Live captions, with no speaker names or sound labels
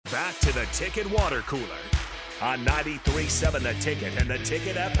back to the Ticket Water Cooler on 93.7 The Ticket and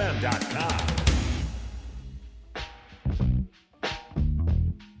theticketfm.com.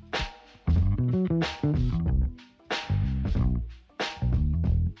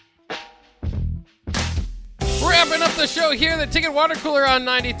 Wrapping up the show here, the Ticket Water Cooler on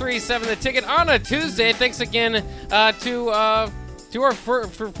 93.7 The Ticket on a Tuesday. Thanks again for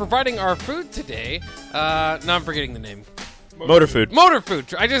providing our food today. Now I'm forgetting the name. Motor Food. Motor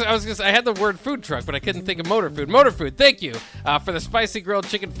Food. I had the word food truck, but I couldn't think of Motor Food. Motor Food. Thank you for the spicy grilled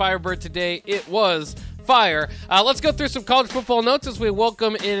chicken Firebird today. It was fire. Let's go through some college football notes as we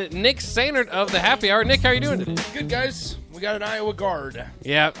welcome in Nick Sainert of the Happy Hour. Nick, how are you doing today? Good, guys. We got an Iowa guard.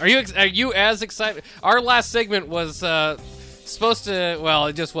 Yeah. Are you as excited? Our last segment was supposed to. Well,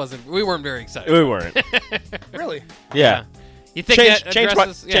 it just wasn't. We weren't very excited. We weren't. Really? Yeah. You think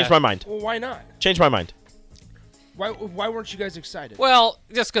Change my mind. Well, why not? Change my mind. Why weren't you guys excited? Well,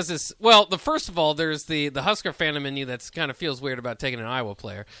 just because it's first of all, there's the Husker fandom in you that kind of feels weird about taking an Iowa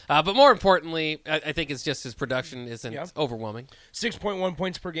player. But more importantly, I think it's just his production isn't overwhelming. 6.1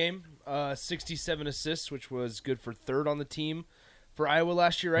 points per game, 67 assists, which was good for third on the team for Iowa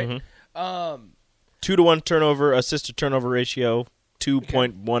last year, right? Mm-hmm. 2-to-1 turnover assist to turnover ratio,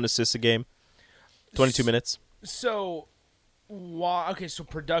 2.1 assists a game, 22 minutes. So, so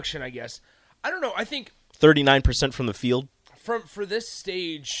production, I guess. I don't know. I think 39% from the field. For this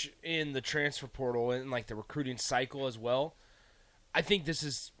stage in the transfer portal and like the recruiting cycle as well, I think this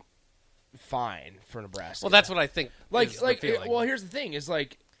is fine for Nebraska. Well, that's what I think. Well, here's the thing: is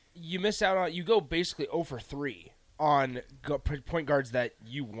like you miss out on, you go basically 0 for 3 on point guards that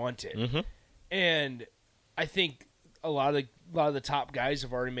you wanted, mm-hmm. and I think a lot of the top guys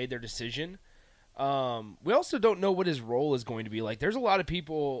have already made their decision. We also don't know what his role is going to be like. There's a lot of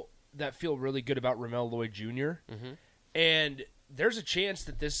people that feel really good about Ramel Lloyd Jr. Mm-hmm. And there's a chance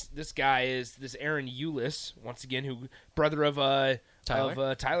that this guy is this Aaron Eulis, once again, brother of Tyler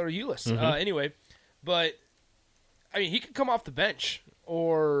Eulis. Mm-hmm. Anyway, but I mean, he could come off the bench,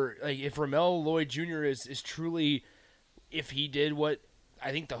 or like if Ramel Lloyd Jr. is truly, if he did what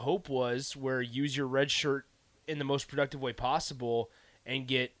I think the hope was, where use your red shirt in the most productive way possible and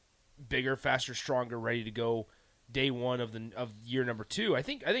get bigger, faster, stronger, ready to go day one of year number 2. I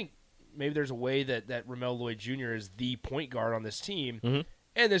think maybe there's a way that Ramel Lloyd Jr. is the point guard on this team, mm-hmm.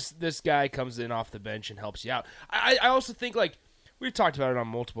 and this guy comes in off the bench and helps you out. I also think, like we've talked about it on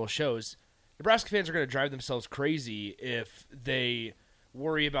multiple shows, Nebraska fans are going to drive themselves crazy if they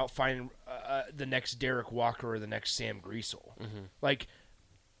worry about finding the next Derek Walker or the next Sam Griesel. Mm-hmm. Like,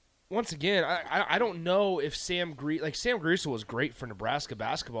 once again, I don't know if Sam Griesel was great for Nebraska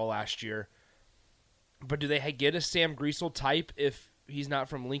basketball last year, but do they get a Sam Griesel type if he's not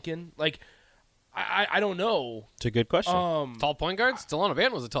from Lincoln? Like, I don't know. It's a good question. Tall point guards? Delano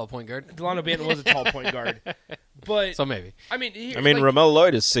Banton was a tall point guard. Delano Banton was a tall point guard. But so maybe. I mean, Ramel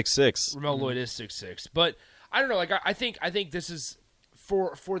Lloyd is 6'6". Ramel Lloyd is 6'6". But I don't know. Like, I think this is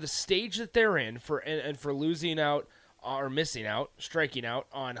for the stage that they're in, for losing out or missing out, striking out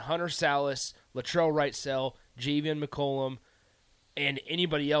on Hunter Salas, Latrell Wrightsell, Javian McCollum, and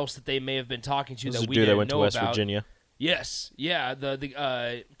anybody else that they may have been talking to that we didn't know about. Went to West Virginia. Yes, yeah,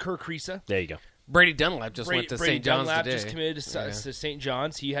 the Kerr Kriisa. There you go. Brady Dunlap went to St. John's Dunlap today. Just committed to St.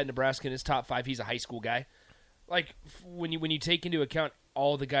 John's. He had Nebraska in his top 5. He's a high school guy. Like, when you take into account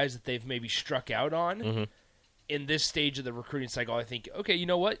all the guys that they've maybe struck out on mm-hmm. in this stage of the recruiting cycle, I think, okay, you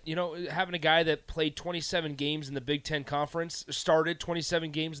know what? Having a guy that played 27 games in the Big Ten Conference, started 27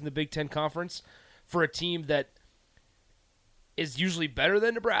 games in the Big Ten Conference for a team that is usually better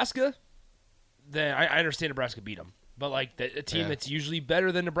than Nebraska, then I understand Nebraska beat them. But like a team that's usually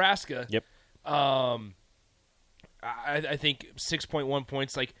better than Nebraska, yep. I think 6.1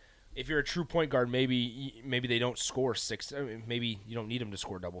 points. Like, if you're a true point guard, maybe they don't score 6. I mean, maybe you don't need them to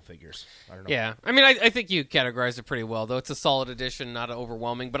score double figures. I don't know. Yeah, I mean, I think you categorize it pretty well, though. It's a solid addition, not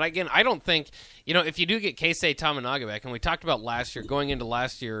overwhelming. But again, I don't think, if you do get Keisei Tamanaga back, and we talked about last year, going into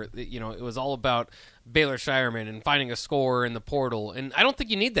last year, it was all about Baylor Shireman and finding a scorer in the portal. And I don't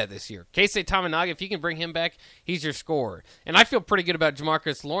think you need that this year. Keisei Tamanaga, if you can bring him back, he's your scorer. And I feel pretty good about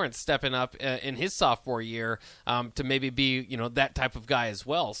Jamarcus Lawrence stepping up in his sophomore year to maybe be, that type of guy as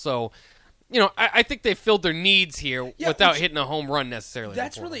well. So, I think they filled their needs here without hitting a home run necessarily.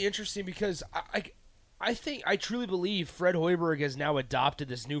 That's really interesting because I truly believe Fred Hoiberg has now adopted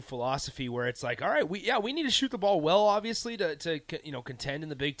this new philosophy where it's like, all right, we need to shoot the ball well, obviously, to contend in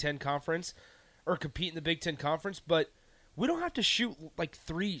the Big Ten Conference or compete in the Big Ten Conference, but we don't have to shoot like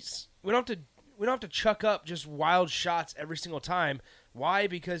threes. We don't have to chuck up just wild shots every single time. Why?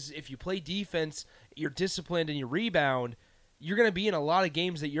 Because if you play defense, you're disciplined and you rebound, you're going to be in a lot of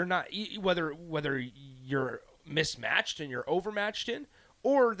games that you're not, whether you're mismatched and you're overmatched in,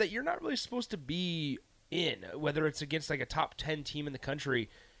 or that you're not really supposed to be in, whether it's against like a top 10 team in the country.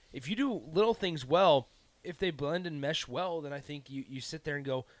 If you do little things well, if they blend and mesh well, then I think you sit there and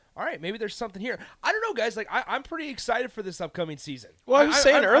go, all right, maybe there's something here. I don't know, guys. Like I'm pretty excited for this upcoming season. Well, I was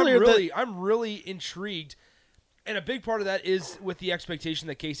saying earlier I'm really intrigued, and a big part of that is with the expectation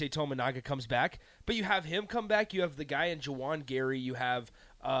that Keisei Tominaga comes back. But you have him come back. You have the guy in Jawan Gary. You have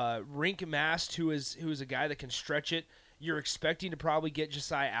Rink Mast, who is a guy that can stretch it. You're expecting to probably get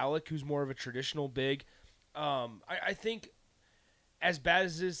Josiah Alec, who's more of a traditional big. I think, as bad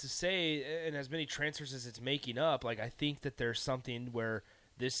as it is to say, and as many transfers as it's making up, like I think that there's something where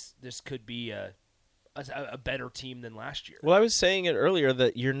this could be a better team than last year. Well, I was saying it earlier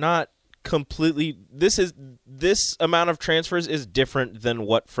that you're not completely. This amount of transfers is different than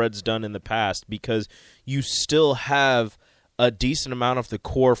what Fred's done in the past because you still have a decent amount of the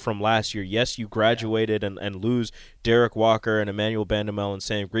core from last year. Yes, you graduated and lose Derek Walker and Emmanuel Bandamel and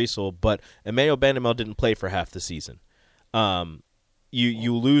Sam Griesel, but Emmanuel Bandamel didn't play for half the season.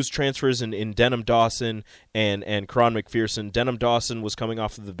 You lose transfers in Denham Dawson and Karan McPherson. Denham Dawson was coming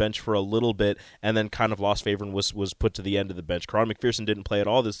off of the bench for a little bit and then kind of lost favor and was put to the end of the bench. Karan McPherson didn't play at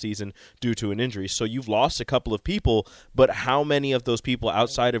all this season due to an injury. So you've lost a couple of people, but how many of those people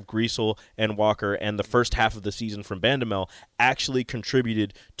outside of Griesel and Walker and the first half of the season from Bandamel actually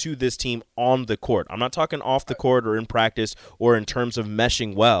contributed to this team on the court? I'm not talking off the court or in practice or in terms of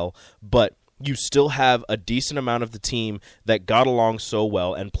meshing well, but you still have a decent amount of the team that got along so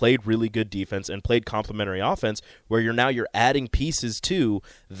well and played really good defense and played complementary offense where you're adding pieces too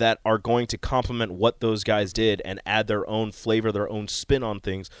that are going to complement what those guys did and add their own flavor, their own spin on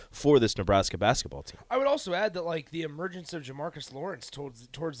things for this Nebraska basketball team. I would also add that like the emergence of Jamarcus Lawrence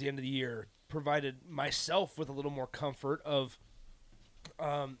towards the end of the year provided myself with a little more comfort of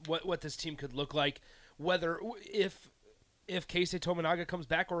what this team could look like, whether if Keisei Tominaga comes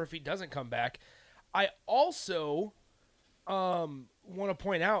back or if he doesn't come back. I also want to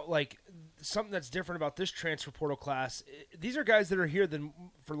point out like something that's different about this transfer portal class. These are guys that are here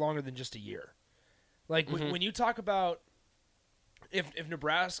for longer than just a year. Like when you talk about if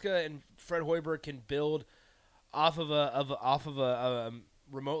Nebraska and Fred Hoiberg can build off of a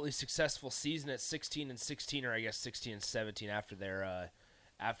remotely successful season at 16-16, or I guess 16-17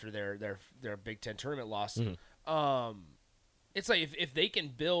 after their Big Ten tournament loss. It's like if they can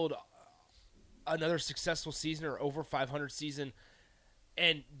build another successful season or over 500 season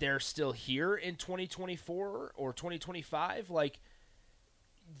and they're still here in 2024 or 2025, like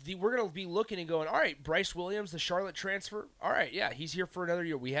we're going to be looking and going, all right, Bryce Williams, the Charlotte transfer, all right, yeah, he's here for another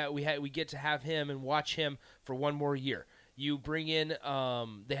year. We get to have him and watch him for one more year. You bring in,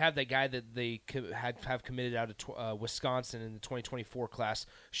 they have that guy that they have committed out of Wisconsin in the 2024 class,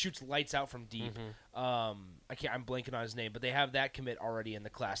 shoots lights out from deep. I'm blanking on his name, but they have that commit already in the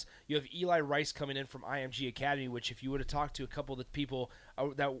class. You have Eli Rice coming in from IMG Academy, which if you would have talked to a couple of the people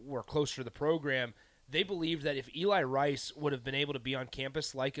that were closer to the program, they believed that if Eli Rice would have been able to be on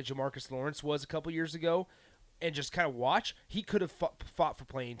campus like a Jamarcus Lawrence was a couple years ago and just kind of watch, he could have fought for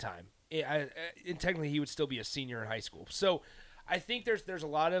playing time. And technically, he would still be a senior in high school. So, I think there's a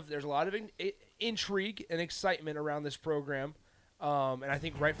lot of intrigue and excitement around this program, and I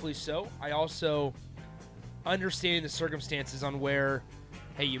think rightfully so. I also understand the circumstances on where,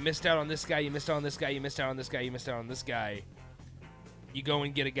 hey, you missed out on this guy, you missed out on this guy, you missed out on this guy, you missed out on this guy. You go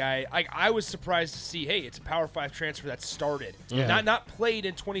and get a guy. I was surprised to see, hey, it's a Power 5 transfer that started, not played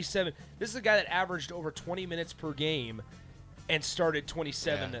in 27. This is a guy that averaged over 20 minutes per game. And started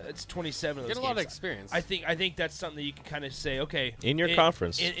 27. It's 27 of those games. Get a lot of experience. I think that's something that you can kind of say, okay, in your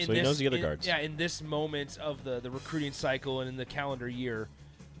conference, so he knows the other guards. Yeah, in this moment of the recruiting cycle and in the calendar year,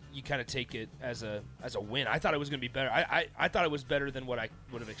 you kind of take it as a win. I thought it was going to be better. I thought it was better than what I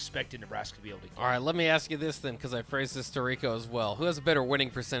would have expected Nebraska to be able to get. All right, let me ask you this then, because I phrased this to Rico as well. Who has a better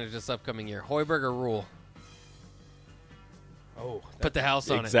winning percentage this upcoming year, Hoiberg or Rule? Oh, put the house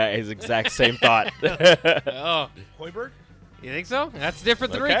on it. His exact same thought. Hoiberg. You think so? That's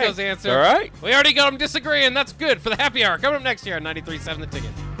different than Rico's answer. All right. We already got them disagreeing. That's good for the happy hour. Coming up next year on 93.7 The Ticket.